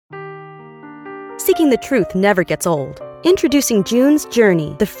seeking the truth never gets old. Introducing June's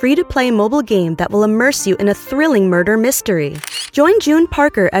Journey, the free-to-play mobile game that will immerse you in a thrilling murder mystery. Join June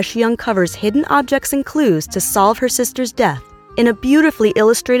Parker as she uncovers hidden objects and clues to solve her sister's death in a beautifully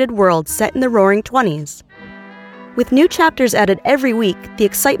illustrated world set in the Roaring '20s. With new chapters added every week, the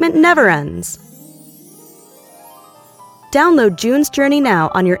excitement never ends. Download June's Journey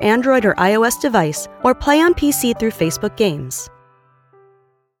now on your Android or iOS device, or play on PC through Facebook Games.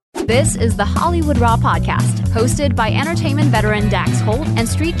 This is the Hollywood Raw podcast, hosted by entertainment veteran Dax Holt and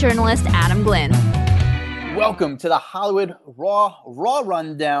street journalist Adam Glynn. Welcome to the Hollywood Raw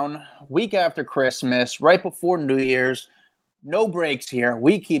Rundown, week after Christmas, right before New Year's. No breaks here.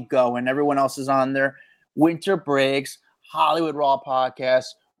 We keep going. Everyone else is on their winter breaks. Hollywood Raw podcast.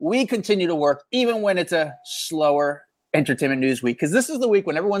 We continue to work even when it's a slower entertainment news week, because this is the week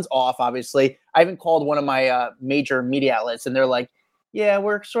when everyone's off, obviously. I even called one of my major media outlets, and they're like, yeah,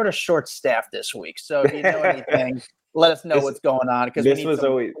 we're sort of short-staffed this week. So if you know anything, let us know what's going on, because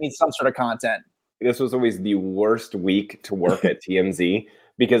we need some sort of content. This was always the worst week to work at TMZ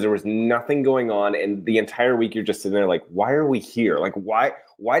because there was nothing going on, and the entire week you're just sitting there like, why are we here? Like, why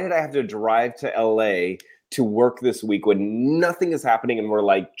did I have to drive to LA to work this week when nothing is happening, and we're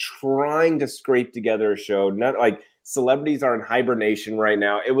like trying to scrape together a show? Not like celebrities are in hibernation right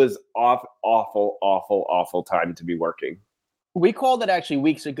now. It was awful time to be working. We called it actually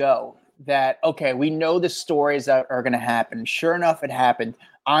weeks ago that, okay, we know the stories that are going to happen. Sure enough, it happened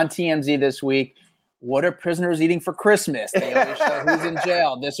on TMZ this week. What are prisoners eating for Christmas? They always show who's in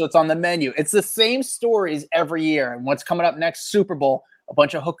jail. This is what's on the menu. It's the same stories every year. And what's coming up next, Super Bowl, a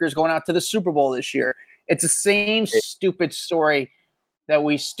bunch of hookers going out to the Super Bowl this year. It's the same stupid story that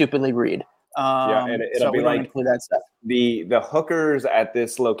we stupidly read. And it'll be like that stuff. The hookers at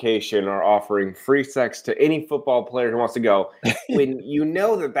this location are offering free sex to any football player who wants to go. When you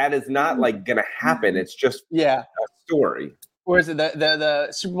know that is not like going to happen, it's just a story. Whereas the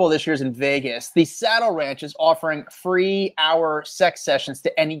Super Bowl this year is in Vegas. The Saddle Ranch is offering free hour sex sessions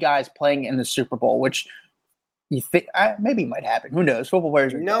to any guys playing in the Super Bowl, which you think maybe might happen. Who knows? Football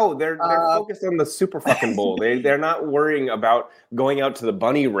players they're focused on the Super fucking Bowl. They're not worrying about going out to the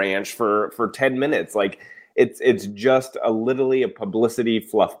Bunny Ranch for 10 minutes. Like it's just literally a publicity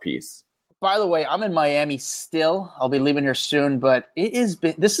fluff piece. By the way, I'm in Miami still. I'll be leaving here soon, but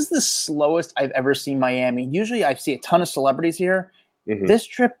this is the slowest I've ever seen Miami. Usually I see a ton of celebrities here. Mm-hmm. This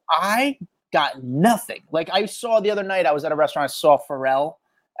trip, I got nothing. Like I saw the other night, I was at a restaurant, I saw Pharrell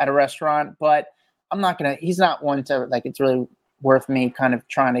at a restaurant, but he's not one to, like, it's really worth me kind of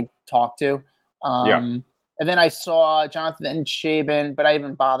trying to talk to. And then I saw Jonathan Chabin, but I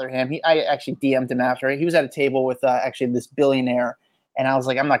didn't bother him. I actually DM'd him after. He was at a table with actually this billionaire, and I was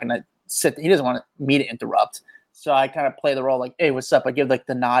like, I'm not going to sit. He doesn't want me to interrupt. So I kind of play the role like, hey, what's up? I give like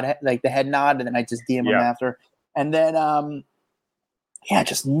the nod, like the head nod, and then I just DM him after. And then,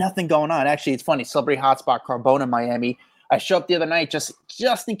 just nothing going on. Actually, it's funny. Celebrity hotspot Carbona, Miami. I show up the other night just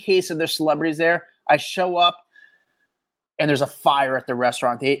in case if there's celebrities there. I show up, and there's a fire at the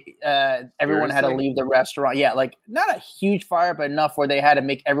restaurant. Everyone had to leave the restaurant. Yeah, like not a huge fire, but enough where they had to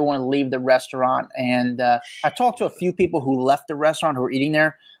make everyone leave the restaurant. And I talked to a few people who left the restaurant who were eating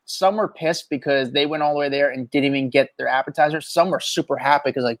there. Some were pissed because they went all the way there and didn't even get their appetizer. Some were super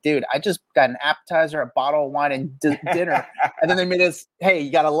happy because, like, dude, I just got an appetizer, a bottle of wine, and dinner. And then they made us, hey,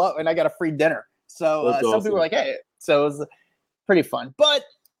 you got to love, and I got a free dinner. So some people were like, hey. So it was pretty fun. But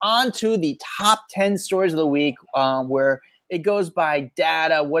on to the top 10 stories of the week, where it goes by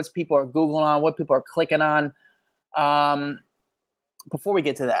data, what people are Googling on, what people are clicking on. Before we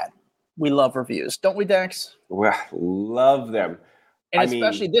get to that, we love reviews. Don't we, Dax? Well, love them. And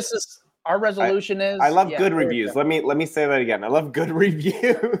especially this is our resolution I love good reviews. Let me say that again. I love good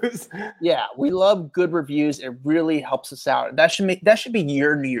reviews. Yeah, we love good reviews. It really helps us out. That should be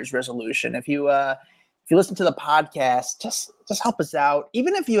your New Year's resolution. If you listen to the podcast, just help us out.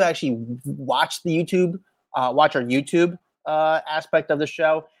 Even if you actually watch our YouTube aspect of the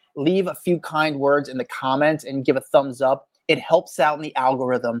show, leave a few kind words in the comments and give a thumbs up. It helps out in the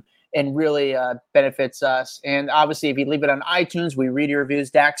algorithm and really benefits us. And obviously, if you leave it on iTunes, we read your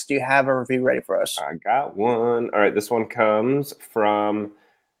reviews. Dax, do you have a review ready for us? I got one. All right, this one comes from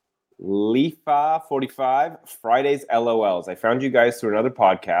Lefa45. Fridays LOLs. I found you guys through another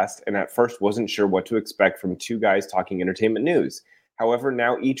podcast, and at first wasn't sure what to expect from two guys talking entertainment news. However,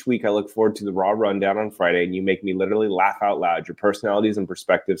 now each week I look forward to the Raw Rundown on Friday, and you make me literally laugh out loud. Your personalities and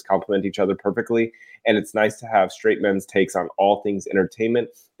perspectives complement each other perfectly, and it's nice to have straight men's takes on all things entertainment.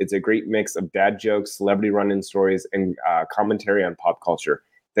 It's a great mix of dad jokes, celebrity run-in stories, and commentary on pop culture.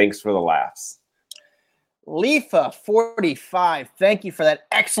 Thanks for the laughs. Leafa45, thank you for that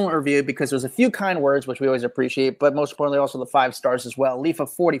excellent review, because there's a few kind words, which we always appreciate, but most importantly, also the 5 stars as well.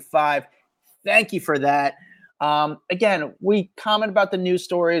 Leafa45, thank you for that. Again, we comment about the news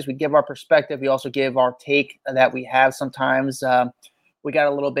stories. We give our perspective. We also give our take that we have sometimes. We got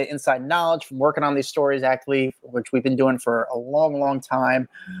a little bit inside knowledge from working on these stories, actually, which we've been doing for a long, long time.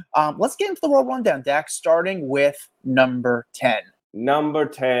 Let's get into the world rundown, Dax, starting with number 10. Number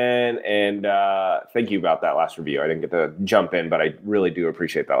 10, and thank you about that last review. I didn't get to jump in, but I really do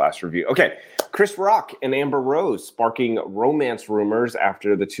appreciate that last review. Okay, Chris Rock and Amber Rose sparking romance rumors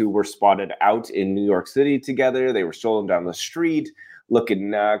after the two were spotted out in New York City together. They were strolling down the street,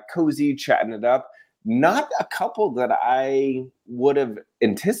 looking cozy, chatting it up. Not a couple that I would have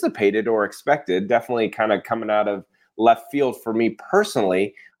anticipated or expected. Definitely kind of coming out of left field for me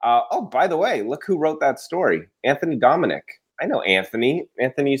personally. Oh, by the way, look who wrote that story. Anthony Dominic. I know Anthony.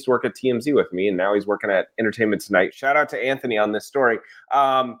 Anthony used to work at TMZ with me, and now he's working at Entertainment Tonight. Shout out to Anthony on this story.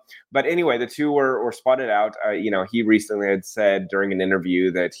 But anyway, the two were spotted out. He recently had said during an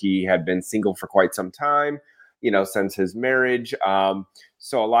interview that he had been single for quite some time, since his marriage.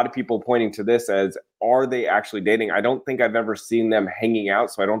 So a lot of people pointing to this as, are they actually dating? I don't think I've ever seen them hanging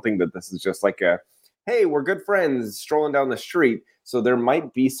out, so I don't think that this is just like a, hey, we're good friends strolling down the street. So there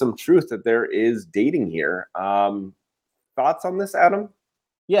might be some truth that there is dating here. Thoughts on this, Adam?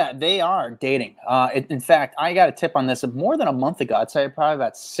 Yeah, they are dating. In fact, I got a tip on this more than a month ago. I'd say probably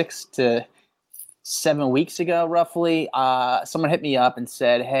about 6 to 7 weeks ago, roughly. Someone hit me up and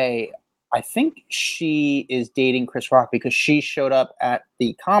said, hey, I think she is dating Chris Rock because she showed up at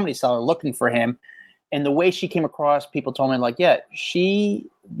the Comedy Cellar looking for him. And the way she came across, people told me, like, yeah,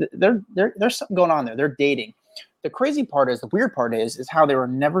 there's something going on there. They're dating. The crazy part is, the weird part is how they were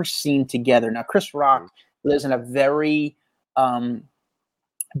never seen together. Now, Chris Rock lives in a very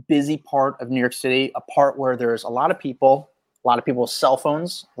busy part of New York City, a part where there's a lot of people with cell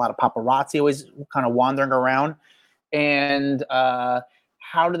phones, a lot of paparazzi always kind of wandering around. And how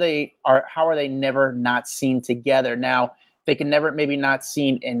are they never not seen together? Now, they can never maybe not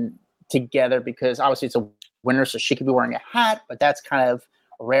seen together because obviously it's a winter, so she could be wearing a hat, but that's kind of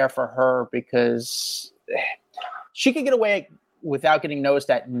rare for her because she could get away without getting noticed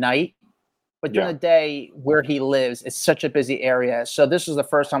at night. But during the day, where he lives, it's such a busy area. So this is the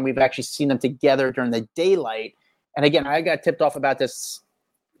first time we've actually seen them together during the daylight. And again, I got tipped off about this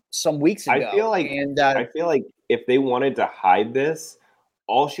some weeks ago. I feel like if they wanted to hide this,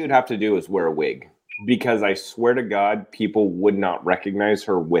 all she would have to do is wear a wig. Because I swear to God, people would not recognize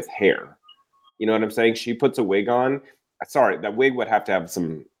her with hair. You know what I'm saying? She puts a wig on. Sorry, that wig would have to have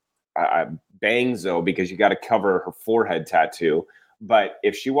some bangs, though, because you got to cover her forehead tattoo. But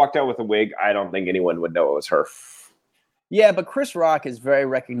if she walked out with a wig, I don't think anyone would know it was her. Yeah, but Chris Rock is very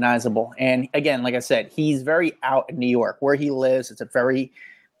recognizable. And again, like I said, he's very out in New York. Where he lives, I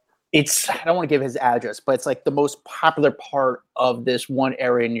don't want to give his address, but it's like the most popular part of this one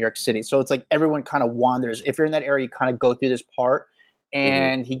area in New York City. So it's like everyone kind of wanders. If you're in that area, you kind of go through this part.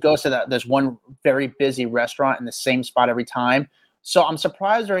 And he goes to this one very busy restaurant in the same spot every time. So I'm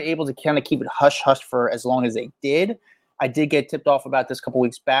surprised they're able to kind of keep it hush-hush for as long as they did. I did get tipped off about this a couple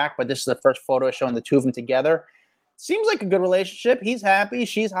weeks back, but this is the first photo showing the two of them together. Seems like a good relationship. He's happy.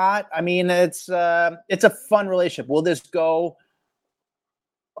 She's hot. I mean, it's a fun relationship. Will this go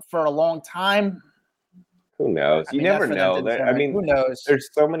for a long time? Who knows? You never know. Who knows? There's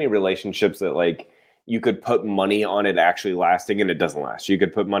so many relationships that like you could put money on it actually lasting and it doesn't last. You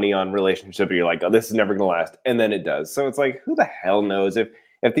could put money on relationship and you're like, oh, this is never going to last. And then it does. So it's like, who the hell knows if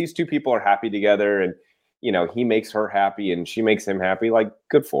these two people are happy together and, he makes her happy and she makes him happy, like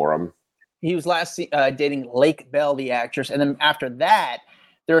good for him. He was last dating Lake Bell, the actress. And then after that,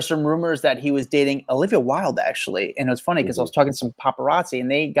 there are some rumors that he was dating Olivia Wilde, actually. And it was funny because I was talking to some paparazzi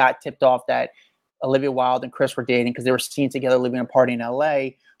and they got tipped off that Olivia Wilde and Chris were dating because they were seen together leaving a party in LA.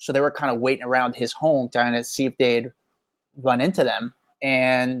 So they were kind of waiting around his home trying to see if they'd run into them.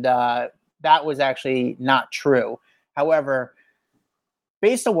 And that was actually not true. However,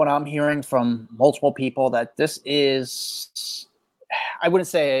 based on what I'm hearing from multiple people, that this is, I wouldn't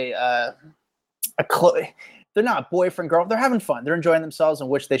say they're not boyfriend, girl. They're having fun. They're enjoying themselves, and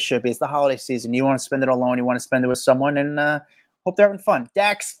which they should be. It's the holiday season. You want to spend it alone. You want to spend it with someone, and hope they're having fun.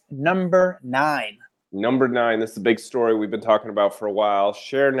 Dax, number 9. Number 9, this is a big story we've been talking about for a while.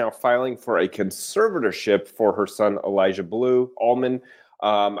 Cher now filing for a conservatorship for her son, Elijah Blue Allman,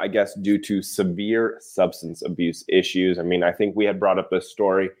 I guess due to severe substance abuse issues. I mean, I think we had brought up this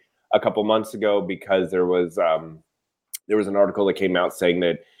story a couple months ago because there was an article that came out saying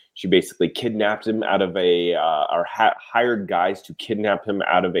that she basically kidnapped him out of hired guys to kidnap him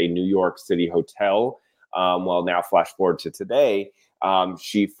out of a New York City hotel. Well, now flash forward to today,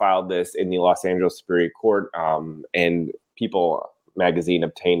 she filed this in the Los Angeles Superior Court, and People magazine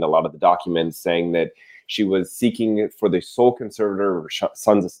obtained a lot of the documents saying that she was seeking for the sole conservator of her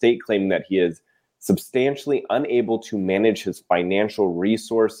son's estate, claiming that he is substantially unable to manage his financial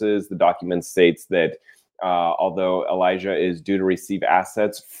resources. The document states that although Elijah is due to receive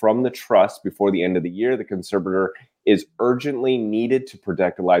assets from the trust before the end of the year, the conservator is urgently needed to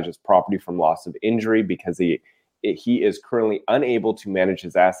protect Elijah's property from loss of injury because he is currently unable to manage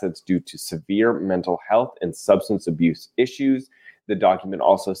his assets due to severe mental health and substance abuse issues. The document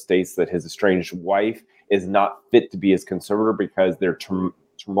also states that his estranged wife is not fit to be his conservator because their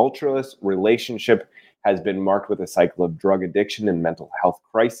tumultuous relationship has been marked with a cycle of drug addiction and mental health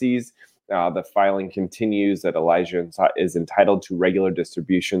crises. The filing continues that Elijah is entitled to regular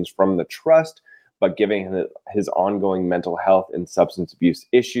distributions from the trust, but given his ongoing mental health and substance abuse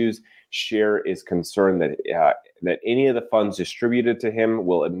issues, Cher is concerned that any of the funds distributed to him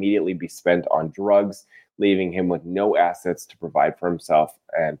will immediately be spent on drugs, leaving him with no assets to provide for himself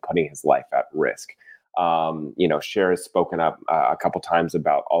and putting his life at risk. Cher has spoken up a couple times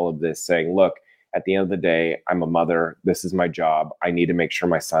about all of this, saying, look, at the end of the day, I'm a mother. This is my job. I need to make sure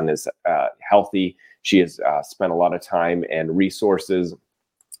my son is healthy. She has spent a lot of time and resources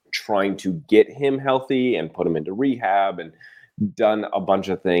trying to get him healthy and put him into rehab and done a bunch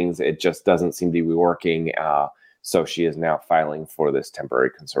of things. It just doesn't seem to be working. So she is now filing for this temporary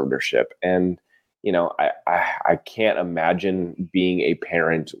conservatorship. And, I can't imagine being a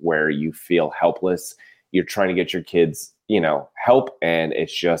parent where you feel helpless. You're trying to get your kids, help, and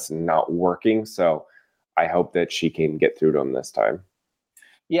it's just not working. So I hope that she can get through to them this time.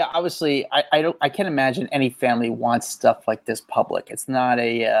 Yeah, obviously, I can't imagine any family wants stuff like this public. It's not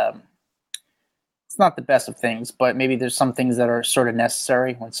the best of things, but maybe there's some things that are sort of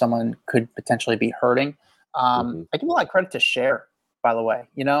necessary when someone could potentially be hurting. I give a lot of credit to Cher, by the way.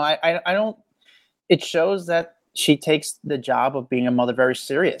 I don't. It shows that she takes the job of being a mother very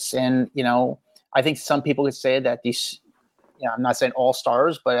serious, and I think some people could say that these. I'm not saying all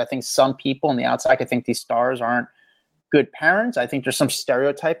stars, but I think some people on the outside could think these stars aren't good parents. I think there's some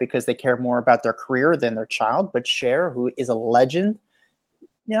stereotype because they care more about their career than their child. But Cher, who is a legend,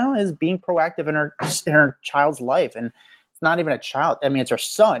 is being proactive in her child's life. And it's not even a child. I mean, it's her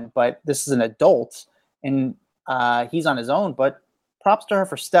son, but this is an adult and he's on his own. But props to her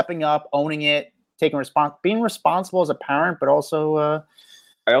for stepping up, owning it, being responsible as a parent, but also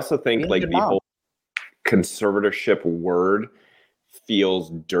I also think like the whole conservatorship word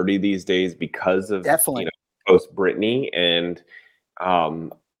feels dirty these days because of definitely post Britney, and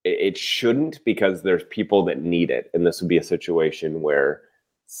it shouldn't, because there's people that need it, and this would be a situation where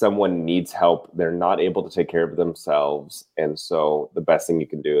someone needs help, they're not able to take care of themselves, and so the best thing you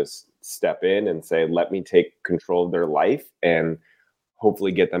can do is step in and say, let me take control of their life and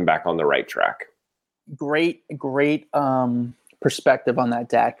hopefully get them back on the right track. Great perspective on that,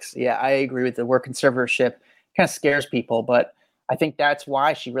 Dax. Yeah, I agree with the word conservatorship. Kind of scares people, but I think that's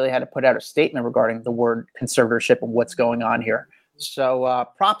why she really had to put out a statement regarding the word conservatorship and what's going on here. So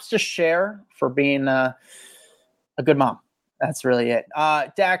props to Cher for being a good mom. That's really it.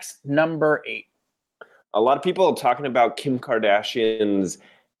 Dax, number 8. A lot of people are talking about Kim Kardashian's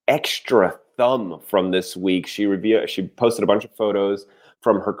extra thumb from this week. She posted a bunch of photos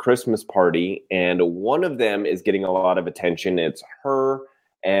from her Christmas party, and one of them is getting a lot of attention. It's her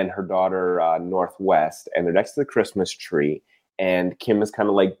and her daughter, Northwest, and they're next to the Christmas tree. And Kim is kind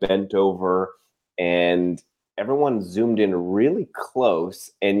of like bent over, and everyone zoomed in really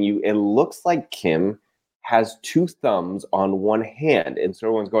close. And it looks like Kim has 2 thumbs on one hand. And so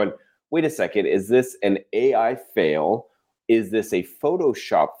everyone's going, wait a second, is this an AI fail? Is this a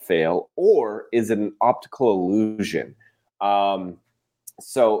Photoshop fail? Or is it an optical illusion?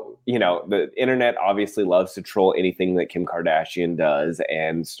 So, the internet obviously loves to troll anything that Kim Kardashian does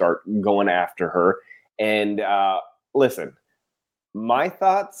and start going after her. And listen, my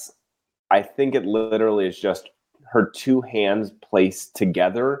thoughts, I think it literally is just her 2 hands placed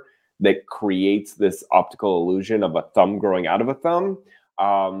together that creates this optical illusion of a thumb growing out of a thumb.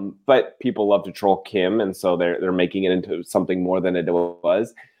 But people love to troll Kim, and so they're making it into something more than it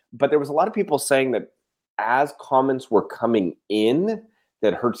was. But there was a lot of people saying that as comments were coming in,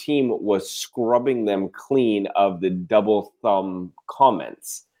 that her team was scrubbing them clean of the double thumb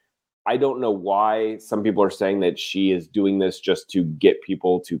comments. I don't know why some people are saying that she is doing this just to get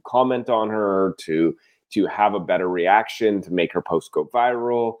people to comment on her, to have a better reaction, to make her post go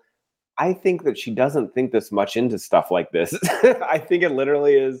viral. I think that she doesn't think this much into stuff like this. I think it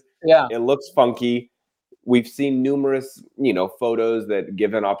literally is. Yeah. It looks funky. We've seen numerous, photos that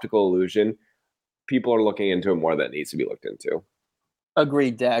give an optical illusion. people are looking into it more than it needs to be looked into.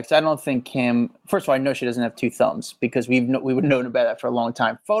 Agreed, Dax. I don't think Kim. First of all, I know she doesn't have two thumbs because we would known about that for a long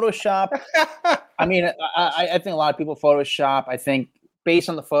time. Photoshop. I mean, I think a lot of people Photoshop. I think based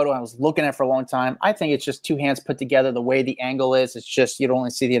on the photo I was looking at for a long time, I think it's just two hands put together. The way the angle is, it's just you'd only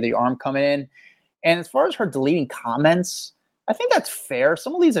see the other arm coming in. And as far as her deleting comments, I think that's fair. If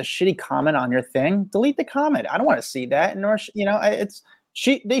someone leaves a shitty comment on your thing, delete the comment. I don't want to see that. Nor,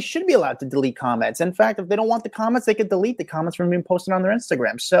 they should be allowed to delete comments. In fact, if they don't want the comments, they could delete the comments from being posted on their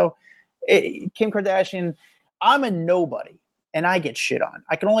Instagram. So, Kim Kardashian, I'm a nobody, and I get shit on.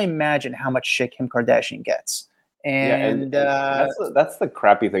 I can only imagine how much shit Kim Kardashian gets. And that's the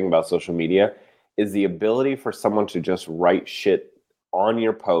crappy thing about social media is the ability for someone to just write shit on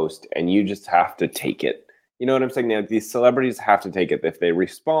your post, and you just have to take it. You know what I'm saying? Like, these celebrities have to take it. If they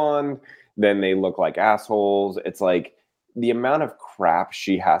respond, then they look like assholes. It's like, the amount of crap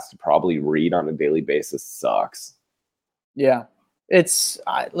she has to probably read on a daily basis sucks. Yeah.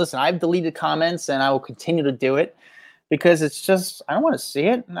 Listen, I've deleted comments and I will continue to do it because it's just, I don't want to see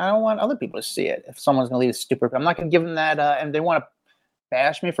it and I don't want other people to see it. If someone's going to leave a stupid, I'm not going to give them that. And they want to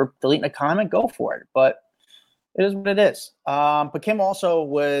bash me for deleting a comment, go for it. But it is what it is. But Kim also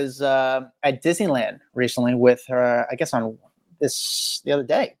was at Disneyland recently with her, I guess the other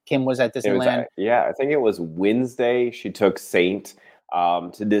day. Kim was at Disneyland. I think it was Wednesday. She took Saint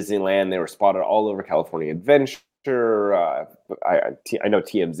to Disneyland. They were spotted all over California Adventure. I know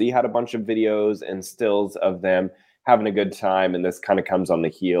TMZ had a bunch of videos and stills of them having a good time. And this kind of comes on the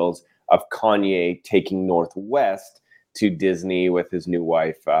heels of Kanye taking Northwest to Disney with his new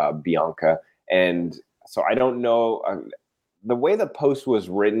wife, Bianca. And so I don't know. The way the post was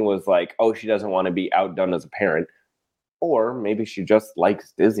written was like, oh, she doesn't want to be outdone as a parent. Or maybe she just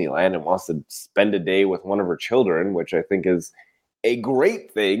likes Disneyland and wants to spend a day with one of her children, which I think is a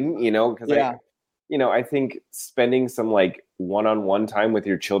great thing, because I think spending some like one-on-one time with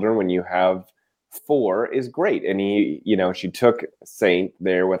your children when you have 4 is great. And she took Saint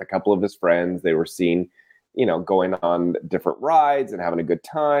there with a couple of his friends. They were seen, going on different rides and having a good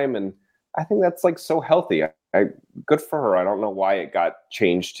time. And I think that's like so healthy. Good for her. I don't know why it got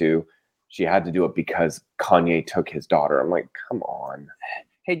changed to she had to do it because Kanye took his daughter. I'm like, come on.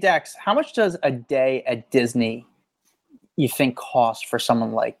 Hey, Dex, how much does a day at Disney you think cost for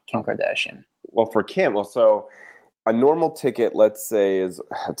someone like Kim Kardashian? Well, for Kim, so a normal ticket, let's say,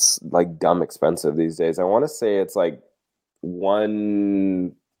 it's like dumb expensive these days. I want to say it's like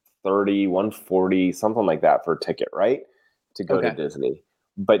 $130, $140, something like that for a ticket, right? To go to Disney.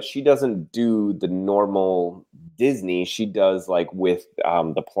 But she doesn't do the normal Disney. She does like with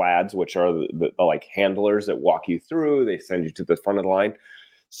the plaids, which are the like handlers that walk you through. They send you to the front of the line.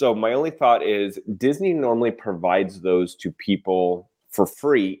 So my only thought is Disney normally provides those to people for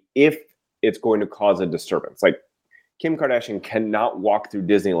free if it's going to cause a disturbance. Like Kim Kardashian cannot walk through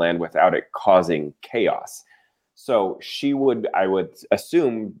Disneyland without it causing chaos. So she would, I would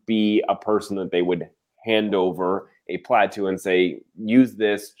assume, be a person that they would hand over a plaid to and say, use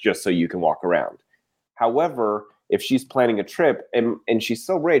this just so you can walk around. However, if she's planning a trip and she's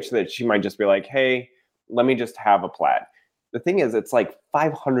so rich that she might just be like, hey, let me just have a plaid. The thing is, it's like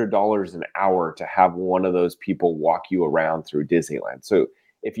 $500 an hour to have one of those people walk you around through Disneyland. So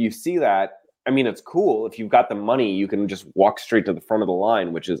if you see that, I mean, it's cool. If you've got the money, you can just walk straight to the front of the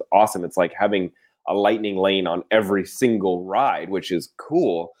line, which is awesome. It's like having a lightning lane on every single ride, which is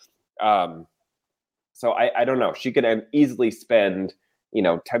cool. So I don't know. She could easily spend,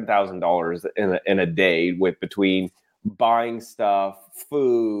 $10,000 in a day with between buying stuff,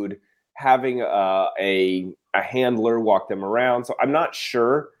 food, having a handler walk them around. So I'm not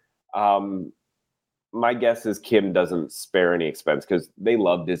sure. My guess is Kim doesn't spare any expense because they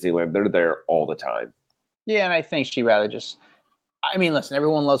love Disneyland. They're there all the time. Yeah, and I think she'd rather just. I mean, listen,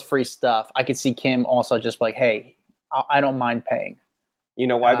 everyone loves free stuff. I could see Kim also just like, hey, I don't mind paying. You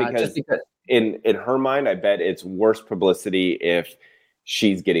know why? Because in her mind, I bet it's worse publicity if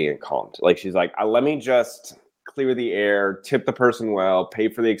she's getting it comped. Like she's like, let me just clear the air, tip the person well, pay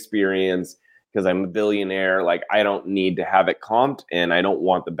for the experience because I'm a billionaire. Like I don't need to have it comped, and I don't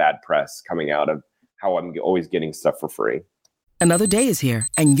want the bad press coming out of how I'm always getting stuff for free. Another day is here,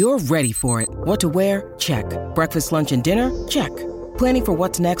 and you're ready for it. What to wear? Check. Breakfast, lunch, and dinner? Check. Planning for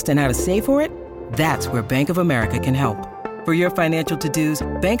what's next and how to save for it? That's where Bank of America can help. For your financial to-dos,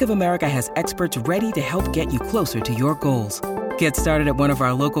 Bank of America has experts ready to help get you closer to your goals. Get started at one of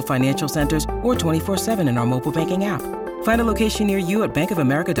our local financial centers or 24/7 in our mobile banking app. Find a location near you at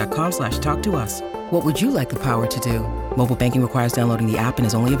bankofamerica.com/talktous. What would you like the power to do? Mobile banking requires downloading the app and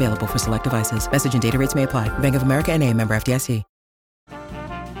is only available for select devices. Message and data rates may apply. Bank of America NA, member FDIC.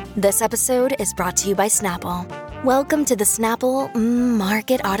 This episode is brought to you by Snapple. Welcome to the Snapple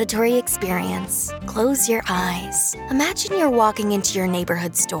Market Auditory Experience. Close your eyes. Imagine you're walking into your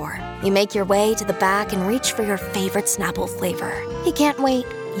neighborhood store. You make your way to the back and reach for your favorite Snapple flavor. You can't wait.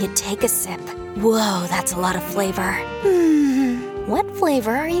 You take a sip. Whoa, that's a lot of flavor. What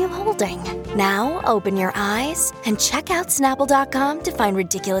flavor are you holding? Now open your eyes and check out Snapple.com to find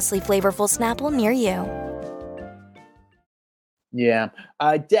ridiculously flavorful Snapple near you. Yeah.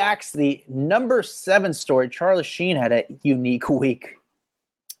 Dax, the number 7 story, Charlie Sheen had a unique week.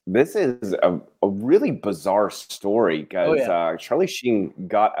 This is a really bizarre story because Charlie Sheen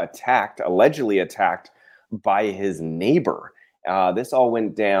got allegedly attacked by his neighbor. This all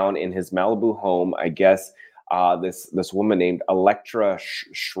went down in his Malibu home. I guess this woman named Electra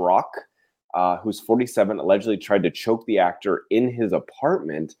Schrock, who's 47, allegedly tried to choke the actor in his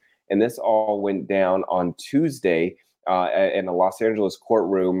apartment. And this all went down on Tuesday. In a Los Angeles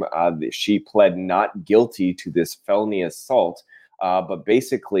courtroom. She pled not guilty to this felony assault. But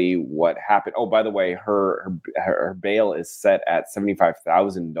basically what happened, by the way, her bail is set at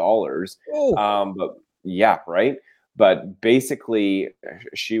 $75,000. But yeah, right. But basically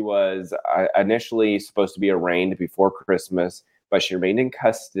she was initially supposed to be arraigned before Christmas, but she remained in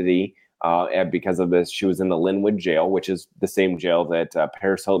custody. And because of this, she was in the Linwood jail, which is the same jail that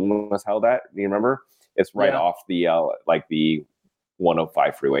Paris Hilton was held at. Do you remember? It's right off the the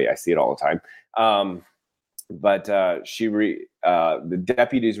 105 freeway. I see it all the time. But the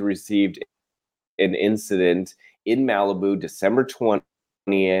deputies received an incident in Malibu December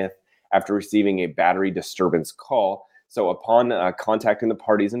 20th after receiving a battery disturbance call. So upon contacting the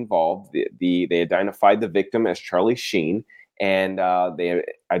parties involved, they identified the victim as Charlie Sheen, and they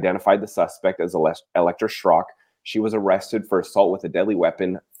identified the suspect as Electra Schrock. She was arrested for assault with a deadly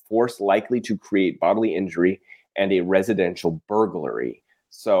weapon, force likely to create bodily injury, and a residential burglary.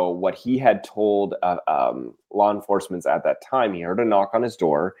 So what he had told law enforcement at that time, he heard a knock on his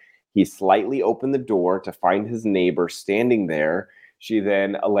door. He slightly opened the door to find his neighbor standing there. She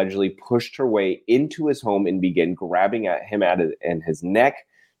then allegedly pushed her way into his home and began grabbing at him and his neck.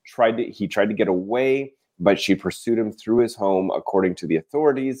 He tried to get away, but she pursued him through his home, according to the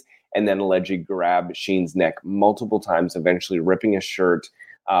authorities, and then allegedly grabbed Sheen's neck multiple times, eventually ripping his shirt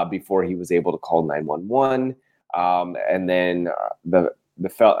before he was able to call 911. And then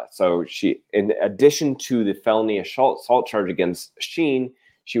so she, in addition to the felony assault charge against Sheen,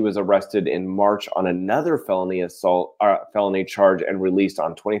 she was arrested in March on another felony charge and released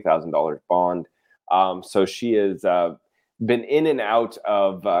on $20,000 bond. So she has been in and out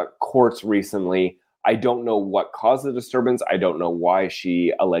of courts recently. I don't know what caused the disturbance. I don't know why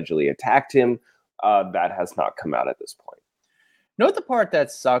she allegedly attacked him. That has not come out at this point. You know what the part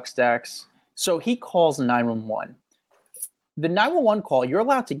that sucks, Dax? So he calls 911. The 911 call, you're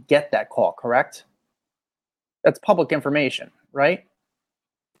allowed to get that call, correct? That's public information, right?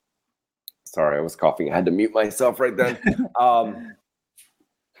 Sorry, I was coughing. I had to mute myself right then.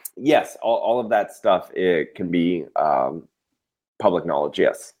 Yes, all of that stuff, it can be public knowledge,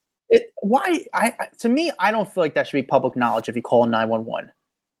 yes. To me, I don't feel like that should be public knowledge if you call 911.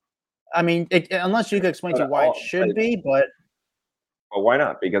 I mean, unless you could explain to me why it should be, but... Well, why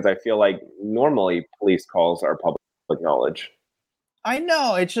not? Because I feel like normally police calls are public knowledge. I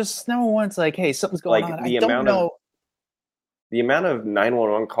know. It's just no one's like, hey, something's going on. I don't know. The amount of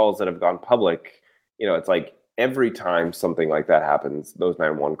 911 calls that have gone public, it's like every time something like that happens, those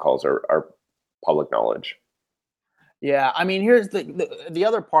 911 calls are public knowledge. Yeah, I mean, here's the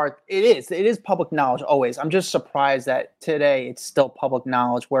other part. It is public knowledge always. I'm just surprised that today it's still public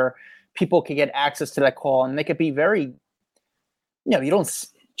knowledge where people can get access to that call and they could be very... you don't.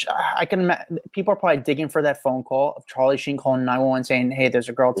 I can imagine people are probably digging for that phone call of Charlie Sheen calling 911 saying, "Hey, there's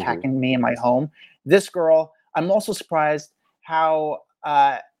a girl attacking me in my home." This girl, I'm also surprised how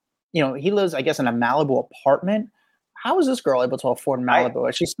he lives, I guess, in a Malibu apartment. How is this girl able to afford Malibu?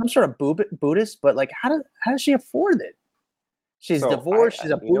 Is she some sort of Buddhist? But like, how does she afford it? She's divorced.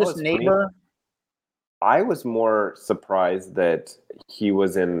 She's a Buddhist neighbor. Funny? I was more surprised that he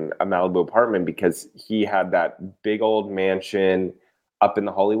was in a Malibu apartment because he had that big old mansion up in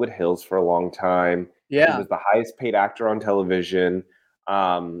the Hollywood Hills for a long time. Yeah. He was the highest paid actor on television.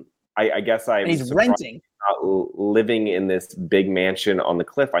 I guess he's renting. Not living in this big mansion on the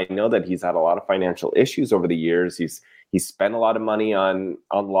cliff. I know that he's had a lot of financial issues over the years. He's spent a lot of money on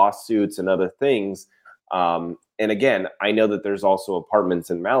lawsuits and other things. And again, I know that there's also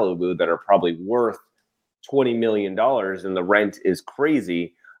apartments in Malibu that are probably worth $20 million and the rent is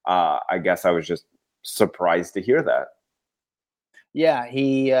crazy. I guess I was just surprised to hear that. Yeah,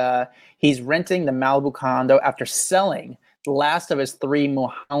 he's renting the Malibu condo after selling the last of his 3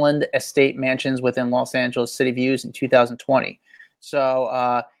 Mulholland estate mansions within Los Angeles City Views in 2020.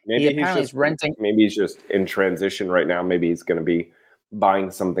 So he apparently is renting. Maybe he's just in transition right now. Maybe he's going to be buying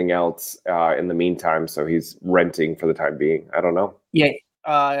something else in the meantime. So he's renting for the time being. I don't know. Yeah.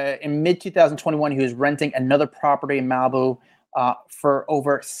 In mid 2021, he was renting another property in Malibu for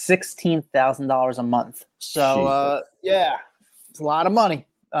over $16,000 a month. So yeah, it's a lot of money.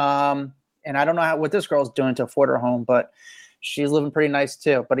 And I don't know what this girl's doing to afford her home, but she's living pretty nice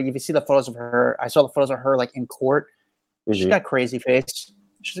too. But if you see the photos of her, I saw the photos of her like in court. She's got crazy face.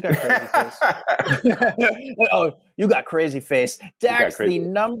 She's got crazy face. Oh, you got crazy face. Dax, the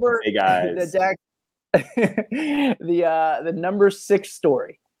number. Hey guys. The number 6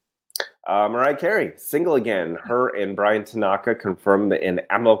 story. Mariah Carey, single again. Her and Brian Tanaka confirmed an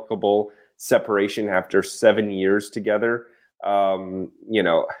amicable separation after 7 years together.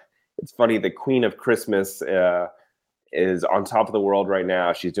 It's funny. The Queen of Christmas is on top of the world right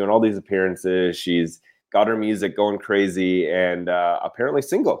now. She's doing all these appearances. She's got her music going crazy and apparently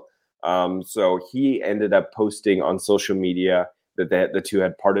single. So he ended up posting on social media that the two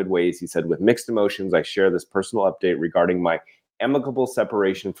had parted ways. He said, "With mixed emotions, I share this personal update regarding my amicable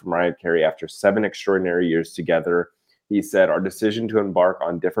separation from Mariah Carey after 7 extraordinary years together." He said, "Our decision to embark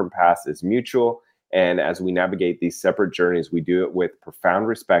on different paths is mutual. And as we navigate these separate journeys, we do it with profound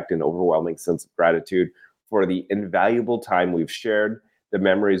respect and overwhelming sense of gratitude for the invaluable time we've shared. The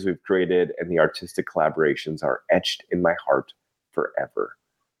memories we've created and the artistic collaborations are etched in my heart forever."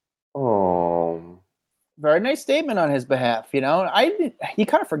 Oh, very nice statement on his behalf. He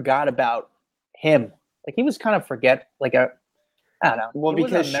kind of forgot about him. Like he was kind of I don't know. Well,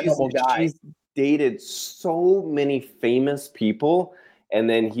 because she's dated so many famous people, and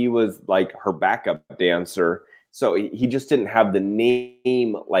then he was like her backup dancer. So he just didn't have the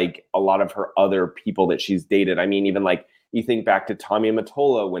name like a lot of her other people that she's dated. I mean, even like you think back to Tommy and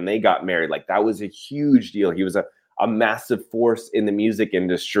Mottola when they got married, like that was a huge deal. He was a massive force in the music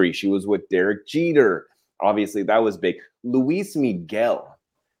industry. She was with Derek Jeter. Obviously, that was big. Luis Miguel.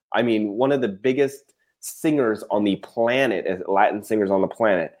 I mean, one of the biggest singers on the planet, Latin singers on the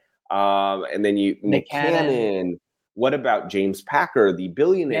planet. And then Nick Cannon. What about James Packer, the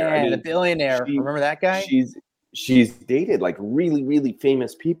billionaire? Yeah, the billionaire. Remember that guy? She's dated like really, really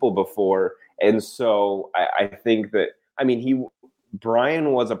famous people before. And so I think that,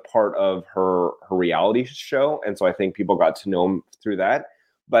 Brian was a part of her reality show. And so I think people got to know him through that.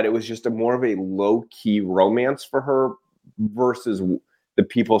 But it was just more of a low-key romance for her versus the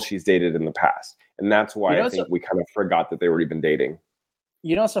people she's dated in the past. And that's why I think we kind of forgot that they were even dating.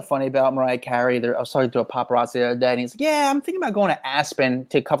 You know what's so funny about Mariah Carey? I was talking to a paparazzi the other day, and he's like, "Yeah, I'm thinking about going to Aspen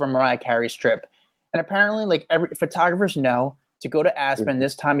to cover Mariah Carey's trip." And apparently, like every photographers know to go to Aspen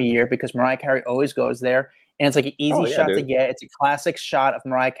this time of year because Mariah Carey always goes there, and it's like an easy shot to get. It's a classic shot of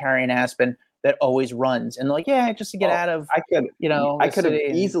Mariah Carey in Aspen that always runs. And like, yeah, just to get out of, I could have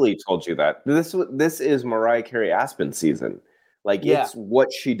easily told you that this is Mariah Carey Aspen season. Like it's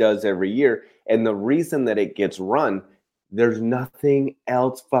what she does every year, and the reason that it gets run. There's nothing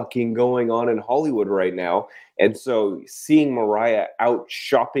else fucking going on in Hollywood right now. And so seeing Mariah out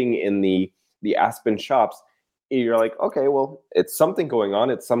shopping in the Aspen shops, you're like, okay, well, it's something going on.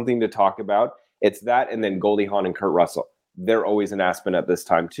 It's something to talk about. It's that. And then Goldie Hawn and Kurt Russell. They're always in Aspen at this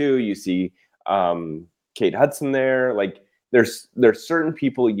time too. You see Kate Hudson there. Like there's certain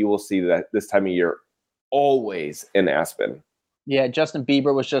people you will see that this time of year always in Aspen. Yeah, Justin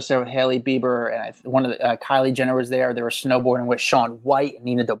Bieber was just there with Hailey Bieber, and one of the Kylie Jenner was there. They were snowboarding with Shaun White and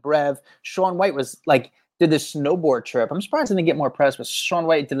Nina Dobrev. Shaun White did this snowboard trip. I'm surprised he didn't get more press, but Shaun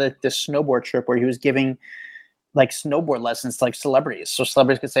White did this snowboard trip where he was giving like snowboard lessons to like celebrities, so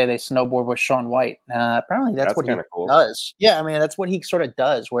celebrities could say they snowboard with Shaun White. Apparently, that's what he does. Yeah, that's what he sort of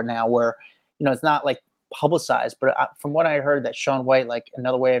does. Where it's not like publicized, but from what I heard, that Shaun White, like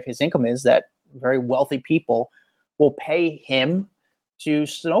another way of his income is that very wealthy people will pay him to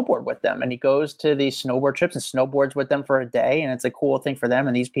snowboard with them. And he goes to these snowboard trips and snowboards with them for a day. And it's a cool thing for them.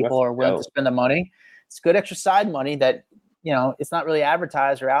 And these people are willing to spend the money. It's good extra side money that, it's not really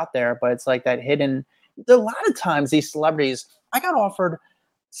advertised or out there, but it's like that hidden. A lot of times these celebrities, I got offered,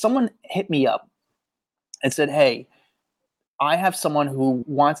 someone hit me up and said, "Hey, I have someone who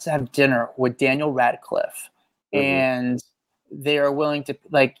wants to have dinner with Daniel Radcliffe." And they are willing to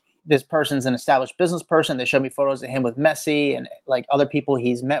this person's an established business person. They showed me photos of him with Messi and like other people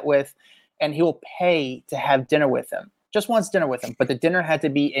he's met with, and he will pay to have dinner with him. Just wants dinner with him. But the dinner had to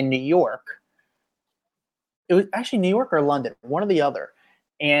be in New York. It was actually New York or London, one or the other.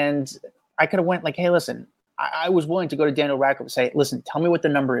 And I could have went like, "Hey, listen," I was willing to go to Daniel Radcliffe and say, "Listen, tell me what the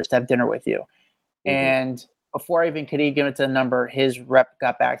number is to have dinner with you." And before I even could even give it to the number, his rep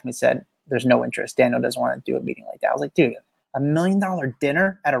got back to me and said, there's no interest. Daniel doesn't want to do a meeting like that. I was like, dude, $1 million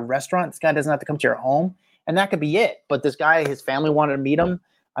dinner at a restaurant? This guy doesn't have to come to your home. And that could be it. But this guy, his family wanted to meet him.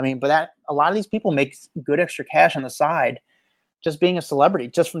 I mean, but a lot of these people make good extra cash on the side just being a celebrity,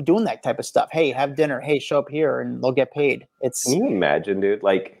 just from doing that type of stuff. Hey, have dinner. Hey, show up here and they'll get paid. Can you imagine, dude?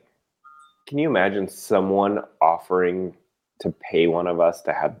 Like, can you imagine someone offering to pay one of us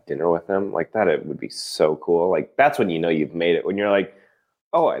to have dinner with them? Like that, it would be so cool. Like that's when you know you've made it. When you're like,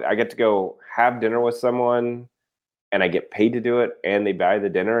 oh, I get to go have dinner with someone and I get paid to do it and they buy the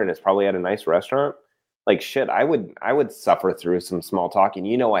dinner and it's probably at a nice restaurant. Like shit, I would suffer through some small talk. And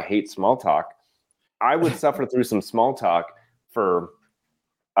you know I hate small talk. I would suffer through some small talk for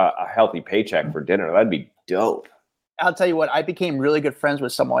a healthy paycheck for dinner. That'd be dope. I'll tell you what, I became really good friends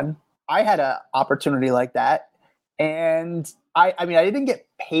with someone. I had an opportunity like that. And I mean, I didn't get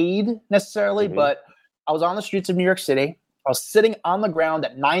paid necessarily, but I was on the streets of New York City. I was sitting on the ground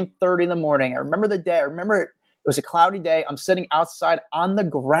at 9:30 in the morning. I remember the day. I remember it was a cloudy day. I'm sitting outside on the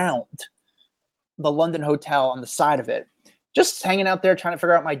ground, the London Hotel on the side of it, just hanging out there trying to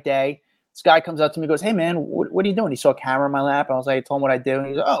figure out my day. This guy comes up to me and goes, hey, man, what are you doing? He saw a camera in my lap. I was like, I told him what I do. And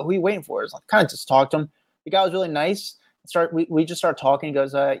he's like, oh, who are you waiting for? I was like, kind of just talked to him. The guy was really nice. We just started talking. He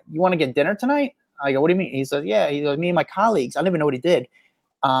goes, you want to get dinner tonight? I go, what do you mean? He says, yeah. He goes, me and my colleagues. I don't even know what he did.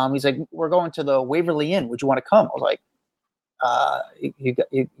 He's like, we're going to the Waverly Inn. Would you want to come? I was like,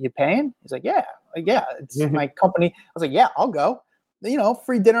 you paying? He's like, yeah. Yeah, it's my company. I was like, yeah, I'll go. You know,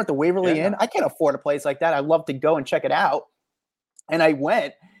 free dinner at the Waverly Inn. I can't afford a place like that. I'd love to go and check it out. And I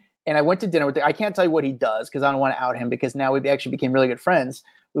went to dinner with I can't tell you what he does because I don't want to out him because now we actually became really good friends.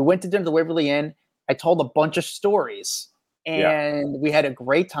 We went to dinner at the Waverly Inn. I told a bunch of stories and we had a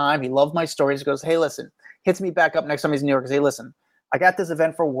great time. He loved my stories. He goes, hey, listen, hits me back up next time he's in New York. He goes, hey, listen, I got this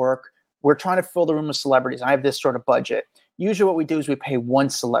event for work. We're trying to fill the room with celebrities. I have this sort of budget. Usually what we do is we pay one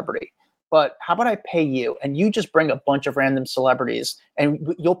celebrity. But how about I pay you and you just bring a bunch of random celebrities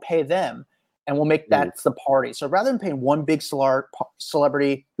and you'll pay them and we'll make that's the party. So rather than paying one big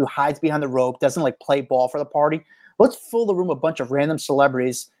celebrity who hides behind the rope, doesn't like play ball for the party, let's fill the room with a bunch of random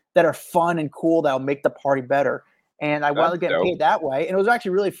celebrities that are fun and cool that'll make the party better. And I wound up getting paid that way. And it was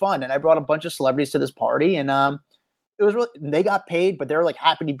actually really fun. And I brought a bunch of celebrities to this party and it was really, they got paid, but they're like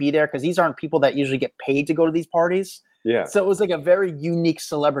happy to be there because these aren't people that usually get paid to go to these parties. Yeah. So it was like a very unique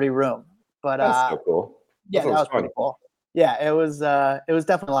celebrity room. But that's so cool. Yeah, that was pretty cool. Yeah, it was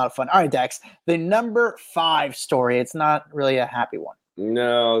definitely a lot of fun. All right, Dex, the number 5 story. It's not really a happy one.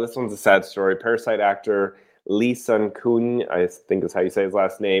 No, this one's a sad story. Parasite actor Lee Sun-kun, I think is how you say his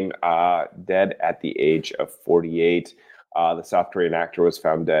last name, dead at the age of 48. The South Korean actor was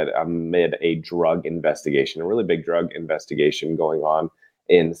found dead amid a drug investigation, a really big drug investigation going on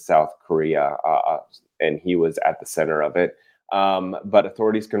in South Korea, and he was at the center of it. But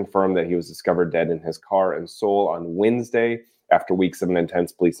authorities confirmed that he was discovered dead in his car in Seoul on Wednesday after weeks of an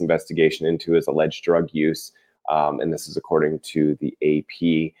intense police investigation into his alleged drug use. And this is according to the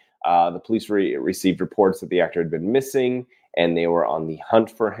AP. The police received reports that the actor had been missing and they were on the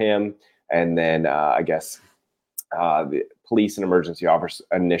hunt for him. And then I guess the police and emergency officers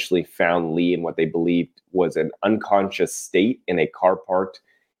initially found Lee in what they believed was an unconscious state in a car parked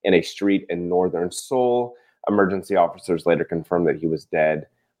in a street in northern Seoul. Emergency officers later confirmed that he was dead.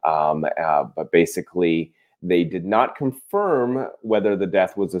 But basically, they did not confirm whether the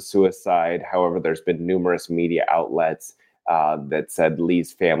death was a suicide. However, there's been numerous media outlets that said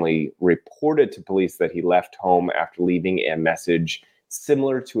Lee's family reported to police that he left home after leaving a message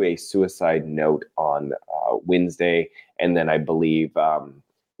similar to a suicide note on Wednesday. And then I believe,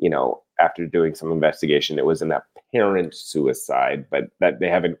 after doing some investigation, it was an apparent suicide, but that they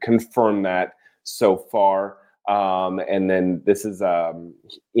haven't confirmed that so far. And then this is, I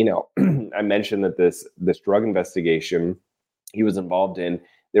mentioned that this drug investigation he was involved in,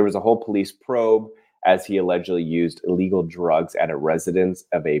 there was a whole police probe as he allegedly used illegal drugs at a residence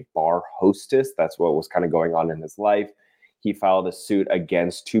of a bar hostess. That's what was kind of going on in his life. He filed a suit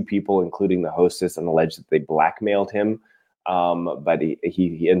against 2 people, including the hostess, and alleged that they blackmailed him. But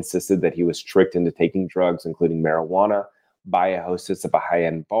he insisted that he was tricked into taking drugs, including marijuana, by a hostess of a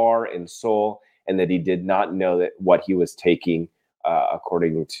high-end bar in Seoul, and that he did not know that what he was taking,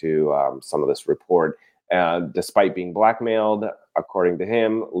 according to some of this report. Despite being blackmailed, according to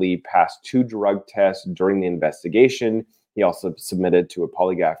him, Lee passed 2 drug tests during the investigation. He also submitted to a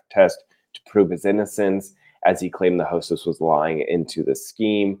polygraph test to prove his innocence, as he claimed the hostess was lying into the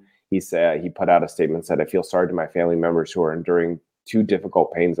scheme. He said he put out a statement, said, "I feel sorry to my family members who are enduring 2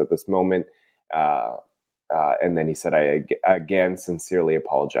 difficult pains at this moment." And then he said, "I again sincerely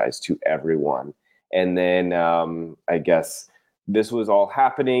apologize to everyone." And then I guess this was all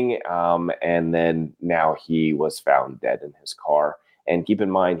happening. And then now he was found dead in his car. And keep in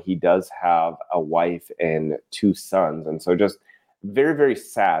mind, he does have a wife and 2 sons. And so just very, very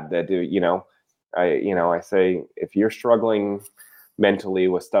sad that, I say, if you're struggling mentally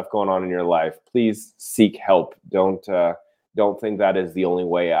with stuff going on in your life, please seek help. Don't think that is the only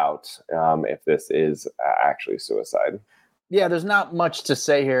way out if this is actually suicide. Yeah, there's not much to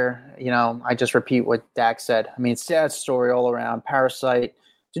say here. I just repeat what Dak said. I mean, sad story all around. Parasite.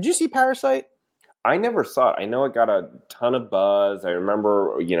 Did you see Parasite? I never saw it. I know it got a ton of buzz. I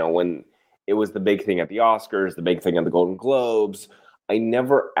remember, when it was the big thing at the Oscars, the big thing at the Golden Globes. I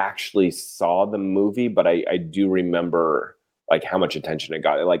never actually saw the movie, but I do remember like how much attention it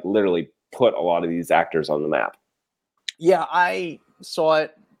got. It like literally put a lot of these actors on the map. Yeah, I saw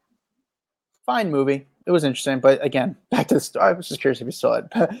it. Fine movie. It was interesting, but again, back to the story. I was just curious if you saw it.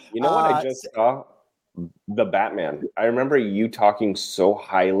 You know what I just saw? The Batman. I remember you talking so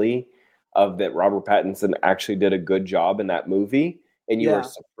highly of that Robert Pattinson actually did a good job in that movie, and you were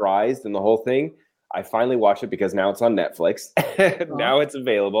surprised in the whole thing. I finally watched it because now it's on Netflix. Now it's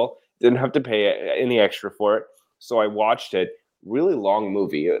available. Didn't have to pay any extra for it. So I watched it. Really long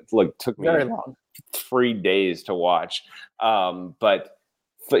movie. It took me very long. 3 days to watch. But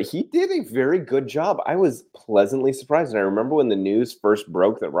he did a very good job. I was pleasantly surprised. And I remember when the news first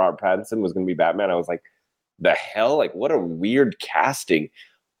broke that Robert Pattinson was going to be Batman, I was like, the hell? Like, what a weird casting.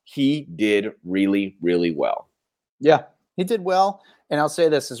 He did really, really well. Yeah, he did well. And I'll say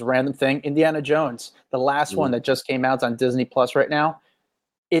this as a random thing. Indiana Jones, the last one that just came out on Disney Plus right now.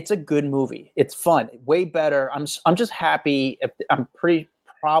 It's a good movie. It's fun. Way better. I'm just happy.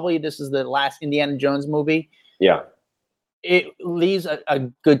 Probably this is the last Indiana Jones movie. Yeah. It leaves a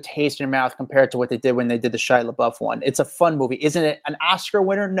good taste in your mouth compared to what they did when they did the Shia LaBeouf one. It's a fun movie. Isn't it an Oscar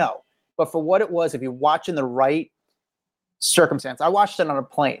winner? No. But for what it was, if you watch in the right circumstance, I watched it on a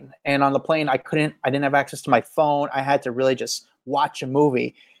plane. And on the plane, I didn't have access to my phone. I had to really just watch a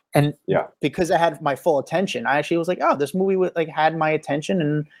movie. And because I had my full attention, I actually was like, oh, this movie had my attention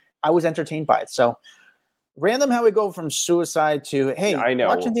and I was entertained by it. So random how we go from suicide to, hey, I know.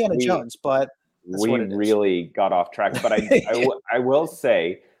 watch Indiana Jones, but we really got off track. But I will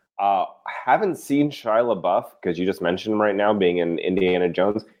say, haven't seen Shia LaBeouf, because you just mentioned him right now being in Indiana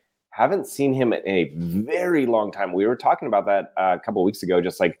Jones. Haven't seen him in a very long time. We were talking about that a couple of weeks ago,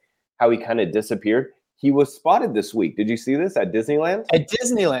 just like how he kind of disappeared. He was spotted this week. Did you see this at Disneyland? At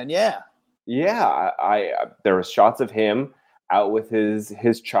Disneyland, yeah. Yeah, there was shots of him out with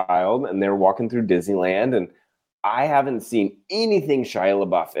his child, and they're walking through Disneyland, and I haven't seen anything Shia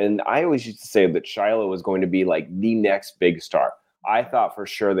LaBeouf. And I always used to say that Shia was going to be like the next big star. I thought for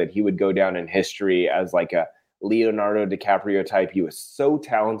sure that he would go down in history as like a Leonardo DiCaprio type. He was so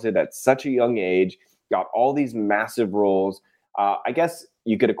talented at such a young age, got all these massive roles. I guess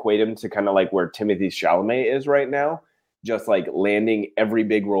you could equate him to kind of like where Timothée Chalamet is right now, just like landing every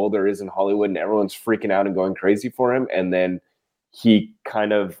big role there is in Hollywood, and everyone's freaking out and going crazy for him. And then he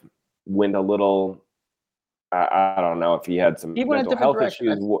kind of went a little, I don't know if he had some mental health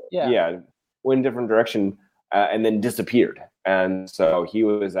issues. Yeah, went in a different direction and then disappeared. And so he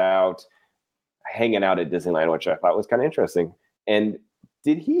was out hanging out at Disneyland, which I thought was kind of interesting. And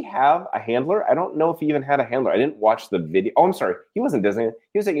did he have a handler? I don't know if he even had a handler. I didn't watch the video. Oh, I'm sorry. He wasn't Disney.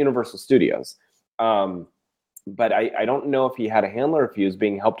 He was at Universal Studios. But I don't know if he had a handler, if he was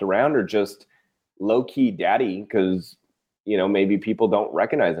being helped around, or just low-key daddy, because, maybe people don't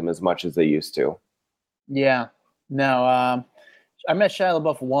recognize him as much as they used to. Yeah. No. I met Shia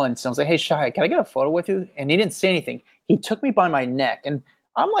LaBeouf once. And I was like, hey, Shia, can I get a photo with you? And he didn't say anything. He took me by my neck. And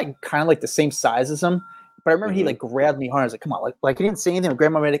I'm like kind of like the same size as him. But I remember he like grabbed me hard. I was like, come on. Like he didn't say anything. He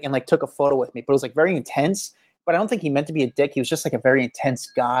grabbed my neck and like took a photo with me. But it was like very intense. But I don't think he meant to be a dick. He was just like a very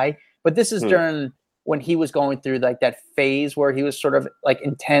intense guy. But this is during when he was going through like that phase where he was sort of like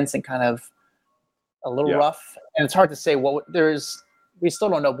intense and kind of a little rough. And it's hard to say we still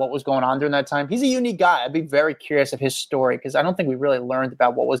don't know what was going on during that time. He's a unique guy. I'd be very curious of his story because I don't think we really learned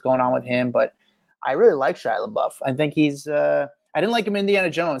about what was going on with him. But I really like Shia LaBeouf. I think he's I didn't like him in Indiana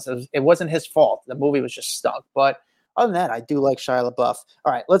Jones. It wasn't his fault. The movie was just stunk. But other than that, I do like Shia LaBeouf.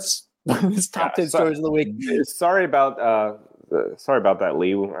 All right, let's top 10 stories of the week. Sorry about that,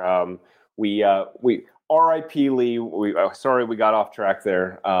 Lee. We R.I.P. Lee. Sorry we got off track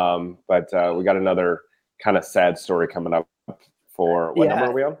there. But we got another kind of sad story coming up. For what number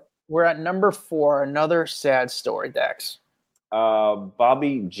are we on? We're at number 4. Another sad story, Dex.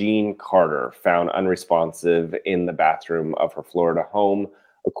 Bobby Jean Carter found unresponsive in the bathroom of her Florida home,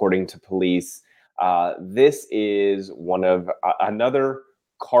 according to police. This is one of another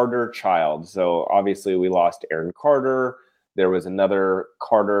Carter child. So obviously we lost Aaron Carter. There was another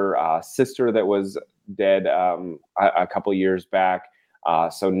Carter sister that was dead a couple years back.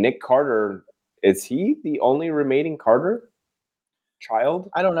 So Nick Carter, is he the only remaining Carter child?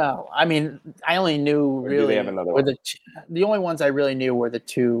 I don't know. I mean, I only knew Or really do they have another one? The only ones I really knew were the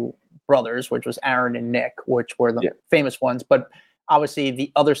two brothers, which was Aaron and Nick, which were the famous ones. But obviously,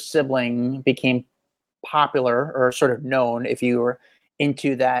 the other sibling became popular or sort of known if you were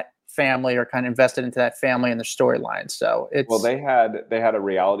into that family or kind of invested into that family and their storyline. So they had a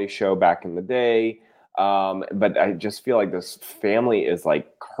reality show back in the day. But I just feel like this family is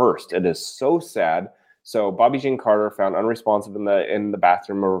like cursed. It is so sad. So Bobby Jean Carter found unresponsive in the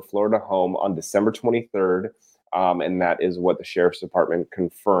bathroom of her Florida home on December 23rd. And that is what the sheriff's department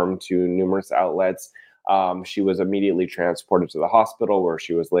confirmed to numerous outlets. She was immediately transported to the hospital where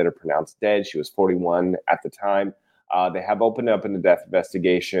she was later pronounced dead. She was 41 at the time. They have opened up in a death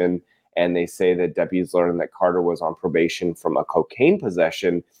investigation, and they say that deputies learned that Carter was on probation from a cocaine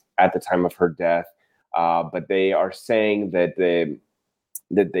possession at the time of her death. But they are saying that that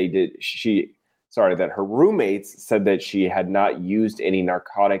her roommates said that she had not used any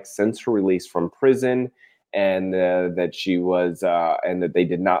narcotics since her release from prison, and that she was, and that they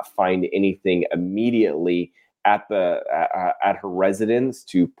did not find anything immediately at her residence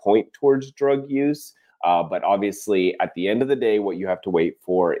to point towards drug use. But obviously, at the end of the day, what you have to wait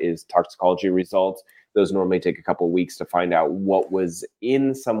for is toxicology results. Those normally take a couple of weeks to find out what was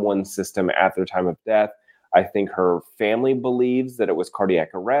in someone's system at their time of death. I think her family believes that it was cardiac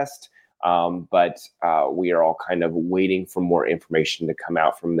arrest, but we are all kind of waiting for more information to come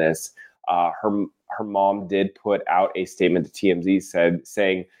out from this. Her mom did put out a statement to TMZ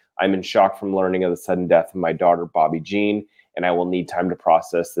saying, "I'm in shock from learning of the sudden death of my daughter, Bobby Jean, and I will need time to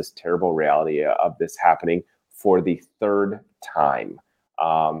process this terrible reality of this happening for the third time."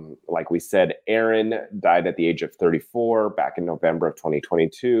 Like we said, Aaron died at the age of 34 back in November of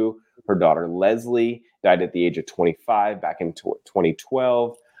 2022. Her daughter, Leslie, died at the age of 25 back in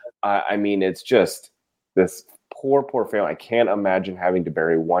 2012. I mean, it's just this poor family. I can't imagine having to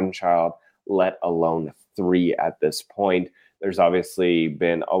bury one child, let alone three at this point. There's obviously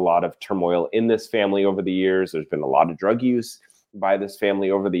been a lot of turmoil in this family over the years. There's been a lot of drug use by this family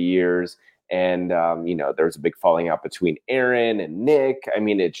over the years. And, there's a big falling out between Aaron and Nick. I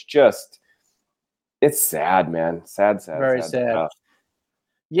mean, it's sad, man. Sad. Very sad. Stuff.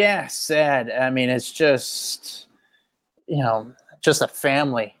 Yeah, sad. I mean, it's just, just a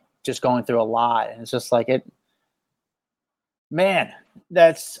family just going through a lot. And it's just like man,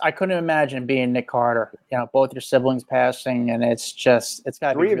 I couldn't imagine being Nick Carter, both your siblings passing. And it's got to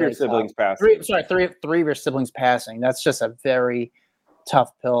be three of really your siblings tough. passing. Three of your siblings passing. That's just a very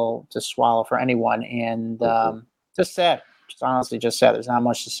tough pill to swallow for anyone. And just sad. Just honestly, just sad. There's not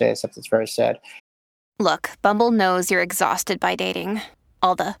much to say except it's very sad. Look, Bumble knows you're exhausted by dating.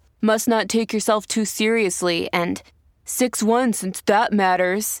 All the must not take yourself too seriously and 6'1" since that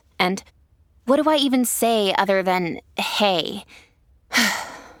matters. And what do I even say other than, hey?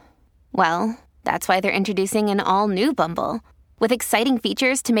 Well, that's why they're introducing an all-new Bumble with exciting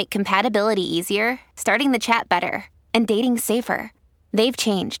features to make compatibility easier, starting the chat better, and dating safer. They've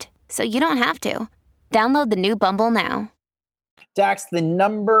changed, so you don't have to. Download the new Bumble now. Dax, the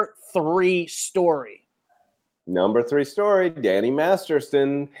number 3 story. Number 3 story, Danny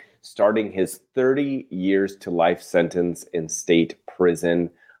Masterson starting his 30 years to life sentence in state prison.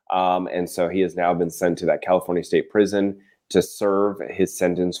 And so he has now been sent to that California state prison to serve his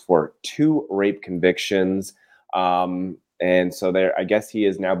sentence for 2 rape convictions. And so I guess he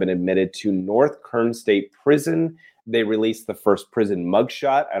has now been admitted to North Kern State Prison. They released the first prison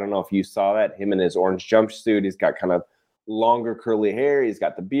mugshot. I don't know if you saw that. Him in his orange jumpsuit. He's got kind of longer curly hair. He's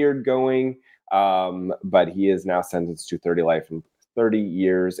got the beard going. But he is now sentenced to 30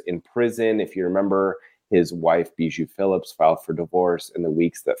 years in prison. If you remember, his wife, Bijou Phillips, filed for divorce in the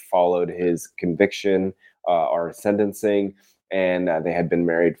weeks that followed his conviction or sentencing. And they had been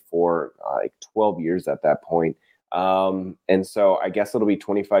married for like 12 years at that point. And so I guess it'll be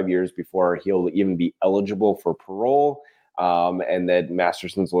 25 years before he'll even be eligible for parole. And then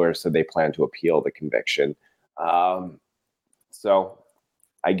Masterson's lawyers said they plan to appeal the conviction. So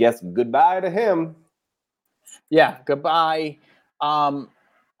I guess goodbye to him. Yeah, goodbye.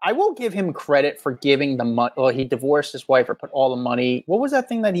 I will give him credit for giving the money. Well, he divorced his wife or put all the money. What was that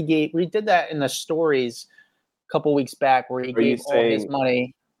thing that he gave? We did that in the stories a couple weeks back where he gave all his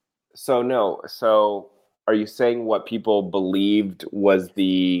money. So are you saying what people believed was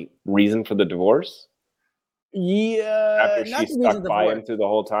the reason for the divorce? Yeah. After she stuck by him through the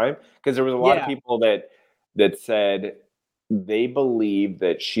whole time? Because there was a lot of people that said they believe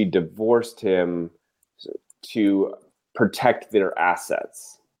that she divorced him to protect their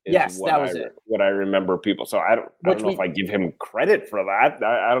assets. Yes, that was it. What I remember people. So I don't know if I give him credit for that.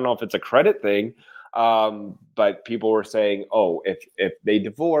 I don't know if it's a credit thing. But people were saying, oh, if they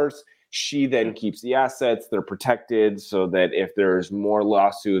divorce, she then keeps the assets. They're protected so that if there's more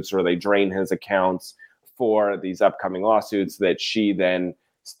lawsuits or they drain his accounts for these upcoming lawsuits, that she then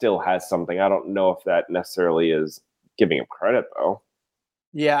still has something. I don't know if that necessarily is giving him credit, though.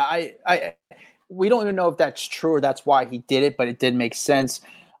 Yeah, we don't even know if that's true or that's why he did it, but it did make sense.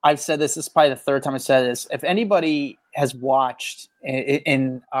 I've said this is probably the third time I said this. If anybody has watched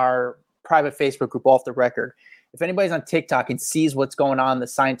in our private Facebook group, Off the Record, if anybody's on TikTok and sees what's going on in the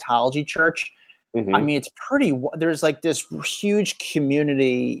Scientology church, I mean, it's there's like this huge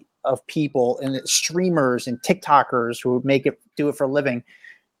community of people and streamers and TikTokers who do it for a living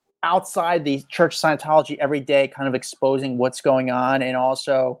outside the Church of Scientology every day, kind of exposing what's going on. And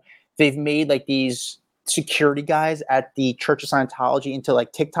also they've made like these security guys at the Church of Scientology into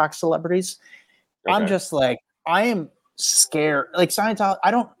like TikTok celebrities. Okay. I'm just like, I am scared. Like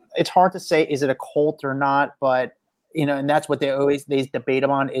Scientology, it's hard to say, is it a cult or not? But, and that's what they debate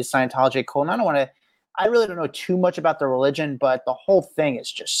on, is Scientology a cult? And I really don't know too much about the religion, but the whole thing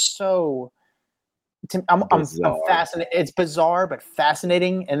is just so, I'm fascinated. It's bizarre, but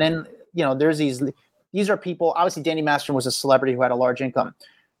fascinating. And then, there's these are people, obviously Danny Masterson was a celebrity who had a large income.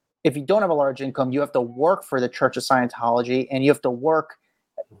 If you don't have a large income, you have to work for the Church of Scientology, and you have to work,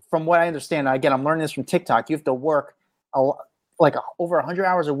 from what I understand, again, I'm learning this from TikTok, you have to work over 100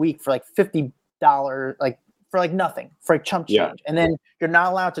 hours a week for like $50, like for like nothing, for a chump change. Yeah. And then you're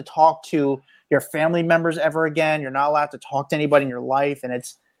not allowed to talk to your family members ever again. You're not allowed to talk to anybody in your life. And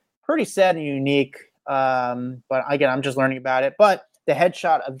it's pretty sad and unique. But again, I'm just learning about it. But the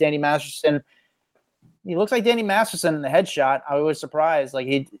headshot of Danny Masterson, he looks like Danny Masterson in the headshot. I was surprised. Like,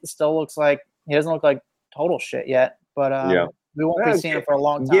 he still looks like, he doesn't look like total shit yet. But we won't be seeing him for a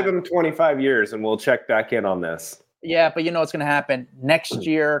long time. Give him 25 years and we'll check back in on this. Yeah, but what's going to happen next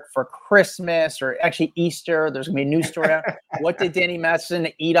year for Christmas, or actually Easter, there's going to be a news story out. What did Danny Masterson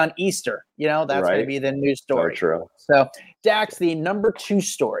eat on Easter? That's going to be the news story. So true. So, Dax, the number 2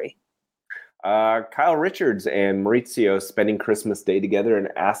 story. Kyle Richards and Mauricio spending Christmas Day together in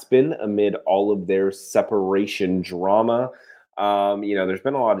Aspen amid all of their separation drama. There's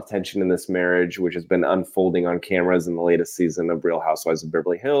been a lot of tension in this marriage, which has been unfolding on cameras in the latest season of Real Housewives of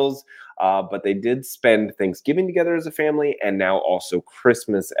Beverly Hills. But they did spend Thanksgiving together as a family, and now also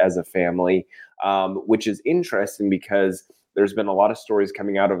Christmas as a family, which is interesting because there's been a lot of stories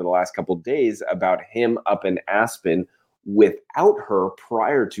coming out over the last couple of days about him up in Aspen without her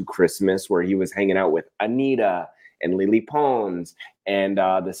prior to Christmas, where he was hanging out with Anita and Lily Pons and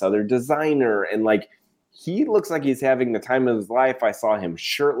this other designer. And he looks like he's having the time of his life. I saw him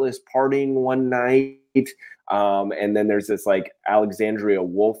shirtless partying one night. And then there's this Alexandria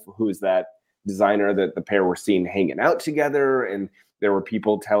Wolf, who's that designer that the pair were seen hanging out together. And there were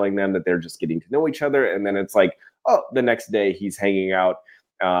people telling them that they're just getting to know each other. And then it's the next day he's hanging out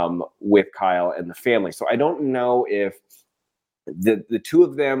with Kyle and the family. So I don't know if the two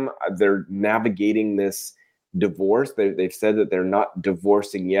of them, they're navigating this divorce. They've said that they're not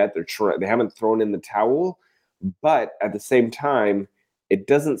divorcing yet. They haven't thrown in the towel, but at the same time, it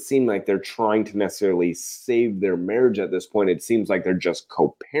doesn't seem like they're trying to necessarily save their marriage at this point. It seems like they're just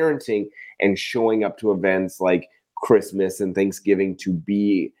co-parenting and showing up to events like Christmas and Thanksgiving to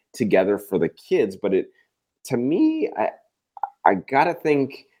be together for the kids. But to me, I gotta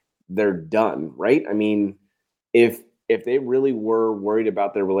think they're done, right? I mean, if they really were worried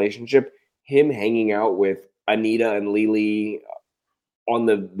about their relationship, him hanging out with Anita and Lily on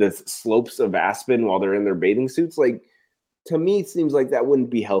the slopes of Aspen while they're in their bathing suits, to me, it seems like that wouldn't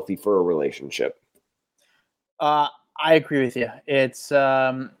be healthy for a relationship. I agree with you. It's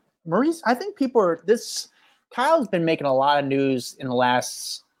Maurice. I think Kyle's been making a lot of news in the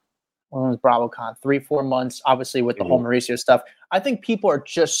last, when was BravoCon, 3-4 months, obviously with the whole Mauricio stuff. I think people are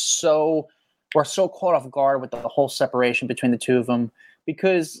just we're so caught off guard with the whole separation between the two of them,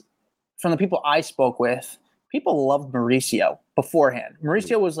 because from the people I spoke with, people loved Mauricio beforehand.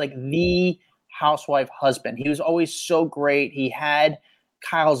 Mauricio was the housewife husband. He was always so great. He had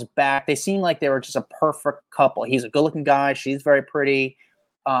Kyle's back. They seemed like they were just a perfect couple. He's a good-looking guy. She's very pretty.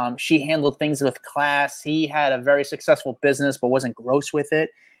 She handled things with class. He had a very successful business, but wasn't gross with it.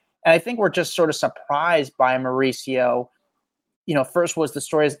 And I think we're just sort of surprised by Mauricio. First was the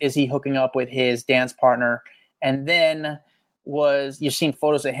story is he hooking up with his dance partner? And then was you've seen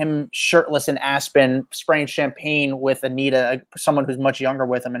photos of him shirtless in Aspen, spraying champagne with Anita, someone who's much younger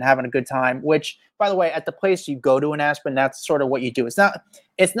with him, and having a good time. Which, by the way, at the place you go to in Aspen, that's sort of what you do. It's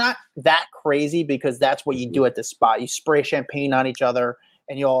not that crazy because that's what you do at the spot. You spray champagne on each other,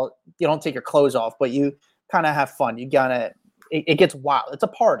 and you don't take your clothes off, but you kind of have fun. It gets wild. It's a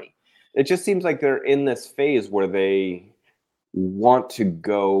party. It just seems like they're in this phase where they want to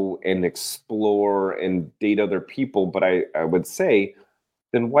go and explore and date other people. But I would say,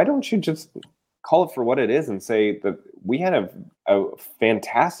 then why don't you just call it for what it is and say that we had a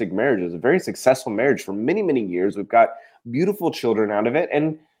fantastic marriage. It was a very successful marriage for many, many years. We've got beautiful children out of it.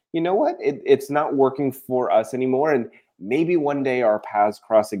 And you know what? It's not working for us anymore. And maybe one day our paths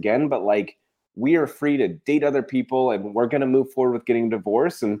cross again, but like we are free to date other people and we're going to move forward with getting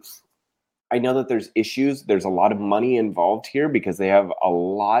divorced. And I know that there's issues. There's a lot of money involved here because they have a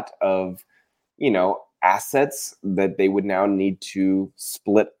lot of, assets that they would now need to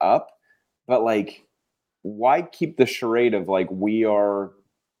split up. But like, why keep the charade of like, we're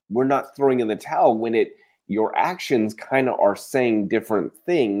not throwing in the towel when your actions kind of are saying different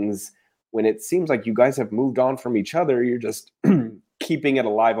things when it seems like you guys have moved on from each other. You're just keeping it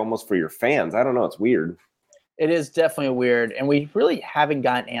alive almost for your fans. I don't know. It's weird. It is definitely weird, and we really haven't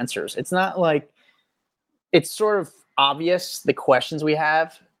gotten answers. It's not like it's sort of obvious the questions we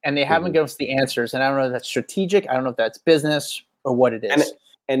have, and they haven't given us the answers. And I don't know if that's strategic. I don't know if that's business or what it is.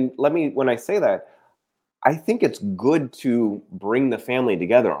 And when I say that, I think it's good to bring the family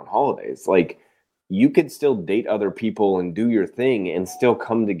together on holidays. Like you could still date other people and do your thing and still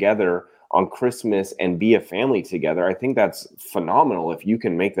come together on Christmas and be a family together. I think that's phenomenal if you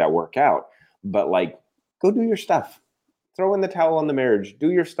can make that work out. But like, go do your stuff. Throw in the towel on the marriage.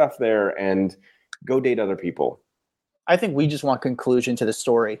 Do your stuff there and go date other people. I think we just want conclusion to the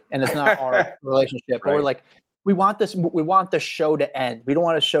story, and it's not our relationship. But we're like, we want the show to end. We don't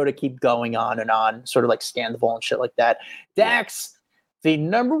want a show to keep going on and on, sort of like Scandal and shit like that. Dax, the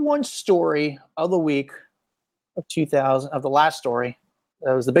number one story of the week of the last story.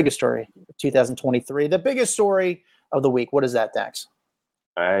 That was the biggest story of 2023. The biggest story of the week. What is that, Dax?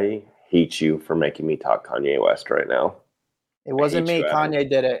 I hate you for making me talk Kanye West right now. It wasn't me. Kanye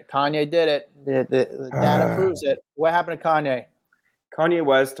did it. Kanye did it. The data proves it. What happened to Kanye? Kanye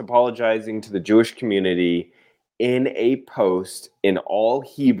West apologizing to the Jewish community in a post in all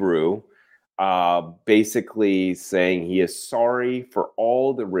Hebrew, basically saying he is sorry for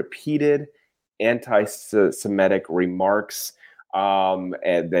all the repeated anti-Semitic remarks and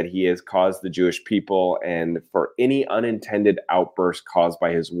that he has caused the Jewish people, and for any unintended outburst caused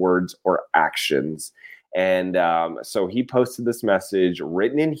by his words or actions. And so he posted this message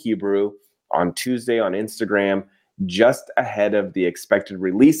written in Hebrew on Tuesday on Instagram, just ahead of the expected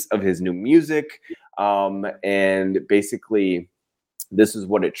release of his new music. And basically, this is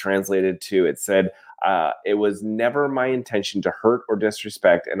what it translated to. It said, it was never my intention to hurt or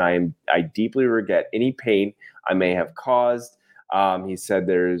disrespect, and I deeply regret any pain I may have caused. He said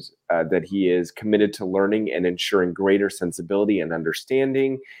that he is committed to learning and ensuring greater sensibility and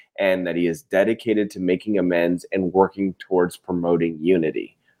understanding, and that he is dedicated to making amends and working towards promoting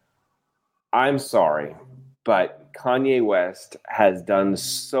unity. I'm sorry, but Kanye West has done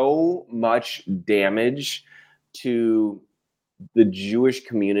so much damage to the Jewish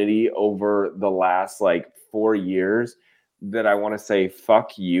community over the last 4 years that I want to say,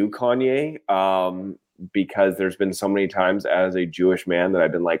 fuck you, Kanye. Because there's been so many times as a Jewish man that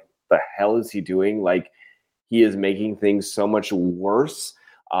I've been like, the hell is he doing? Like, he is making things so much worse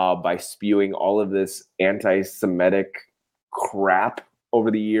by spewing all of this anti-Semitic crap over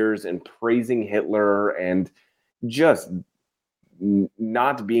the years and praising Hitler and just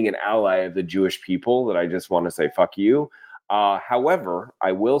not being an ally of the Jewish people, that I just want to say, fuck you. However,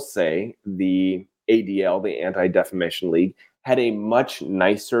 I will say the ADL, the Anti-Defamation League, had a much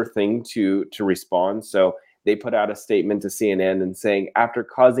nicer thing to respond. So they put out a statement to CNN and saying, after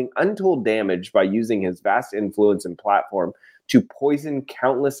causing untold damage by using his vast influence and platform to poison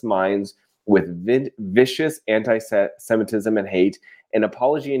countless minds with vicious anti-Semitism and hate, an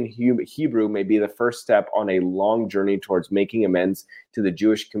apology in Hebrew may be the first step on a long journey towards making amends to the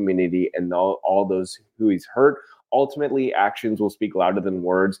Jewish community and all those who he's hurt. Ultimately, actions will speak louder than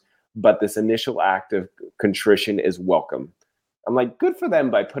words, but this initial act of contrition is welcome. I'm like, good for them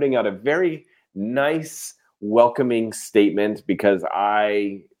by putting out a very nice, welcoming statement, because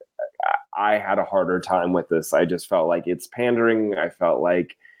I had a harder time with this. I just felt like it's pandering. I felt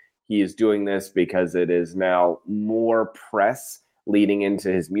like he is doing this because it is now more press leading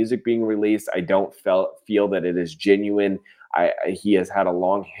into his music being released. I don't feel that it is genuine. He has had a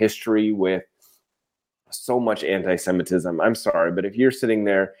long history with so much anti-Semitism. I'm sorry, but if you're sitting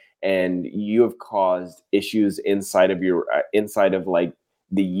there and you have caused issues inside of your like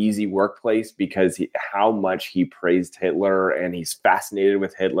the Yeezy workplace because how much he praised Hitler and he's fascinated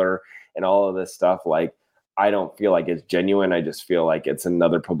with Hitler and all of this stuff, like, I don't feel like it's genuine. I just feel like it's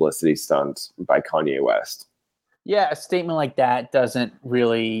another publicity stunt by Kanye West. Yeah, a statement like that doesn't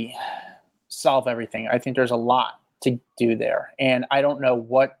really solve everything. I think there's a lot to do there. And I don't know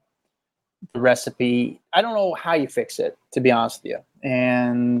what the recipe, I don't know how you fix it, to be honest with you.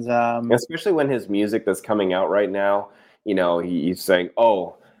 And especially when his music that's coming out right now, you know, he's saying,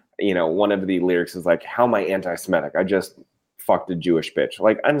 oh, you know, one of the lyrics is like, how am I anti-Semitic? I just fucked a Jewish bitch.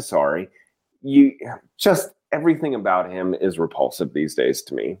 Like, I'm sorry. You just, everything about him is repulsive these days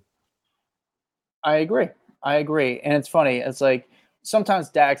to me. I agree. And it's funny. It's like sometimes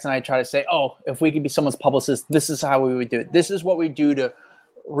Dax and I try to say, oh, if we could be someone's publicist, this is how we would do it. This is what we do to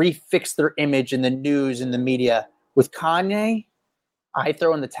refix their image in the news and the media. With Kanye, I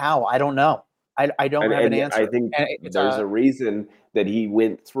throw in the towel. I don't know. I don't have an answer. I think there's a reason that he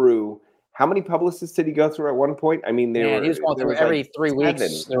went through. How many publicists did he go through at one point? I mean, he was going through every 3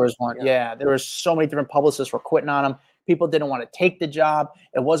 weeks. There was one. Yeah, there was so many different publicists were quitting on him. People didn't want to take the job.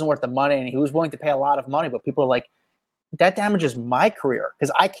 It wasn't worth the money, and he was willing to pay a lot of money. But people are like, that damages my career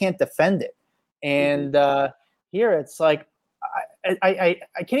because I can't defend it. And here it's like, I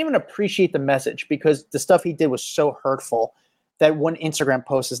can't even appreciate the message because the stuff he did was so hurtful that one Instagram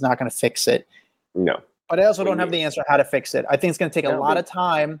post is not going to fix it. No. But I also don't have the answer how to fix it. I think it's going to take a lot of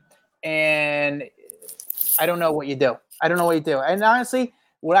time, and I don't know what you do. And honestly,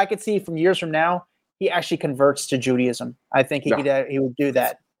 what I could see from years from now, he actually converts to Judaism. I think he would do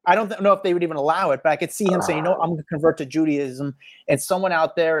that. I don't know if they would even allow it, but I could see him saying, you know, I'm going to convert to Judaism, and someone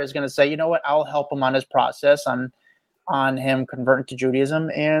out there is going to say, you know what, I'll help him on his process on him converting to Judaism,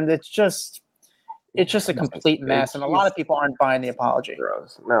 and it's just a complete mess, and a lot of people aren't buying the apology.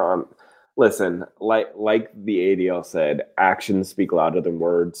 No, listen, like the ADL said, actions speak louder than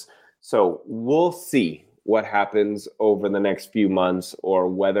words. So we'll see what happens over the next few months, or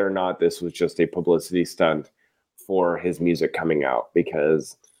whether or not this was just a publicity stunt for his music coming out,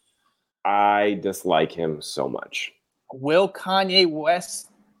 because I dislike him so much. Will Kanye West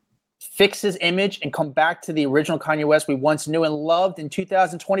fix his image and come back to the original Kanye West we once knew and loved in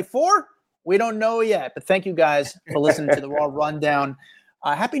 2024? We don't know yet, but thank you guys for listening to the Raw Rundown.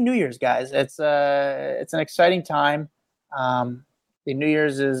 Happy New Year's, guys. It's an exciting time. The New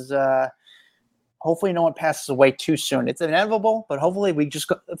Year's is hopefully no one passes away too soon. It's inevitable, but hopefully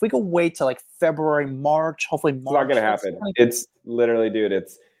if we go wait till like February, March, hopefully March. It's not going to happen. It's literally, dude,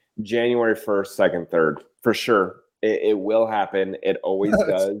 it's January 1st, 2nd, 3rd. For sure. It will happen. It always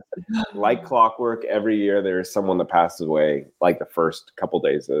does. Like clockwork, every year there is someone that passes away like the first couple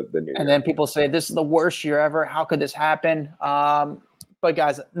days of the new year. And then people say, this is the worst year ever. How could this happen? But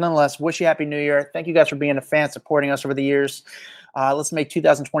guys, nonetheless, wish you Happy New Year. Thank you guys for being a fan, supporting us over the years. Let's make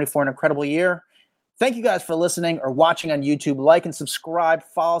 2024 an incredible year. Thank you guys for listening or watching on YouTube. Like and subscribe.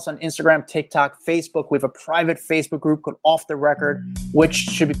 Follow us on Instagram, TikTok, Facebook. We have a private Facebook group called Off the Record, which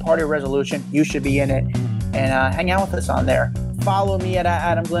should be part of your resolution. You should be in it. And hang out with us on there. Follow me at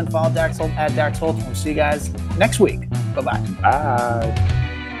Adam Glenn. Follow Dax Holt at Dax Holt. We'll see you guys next week. Bye-bye.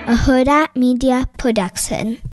 Bye. A Huda Media Production.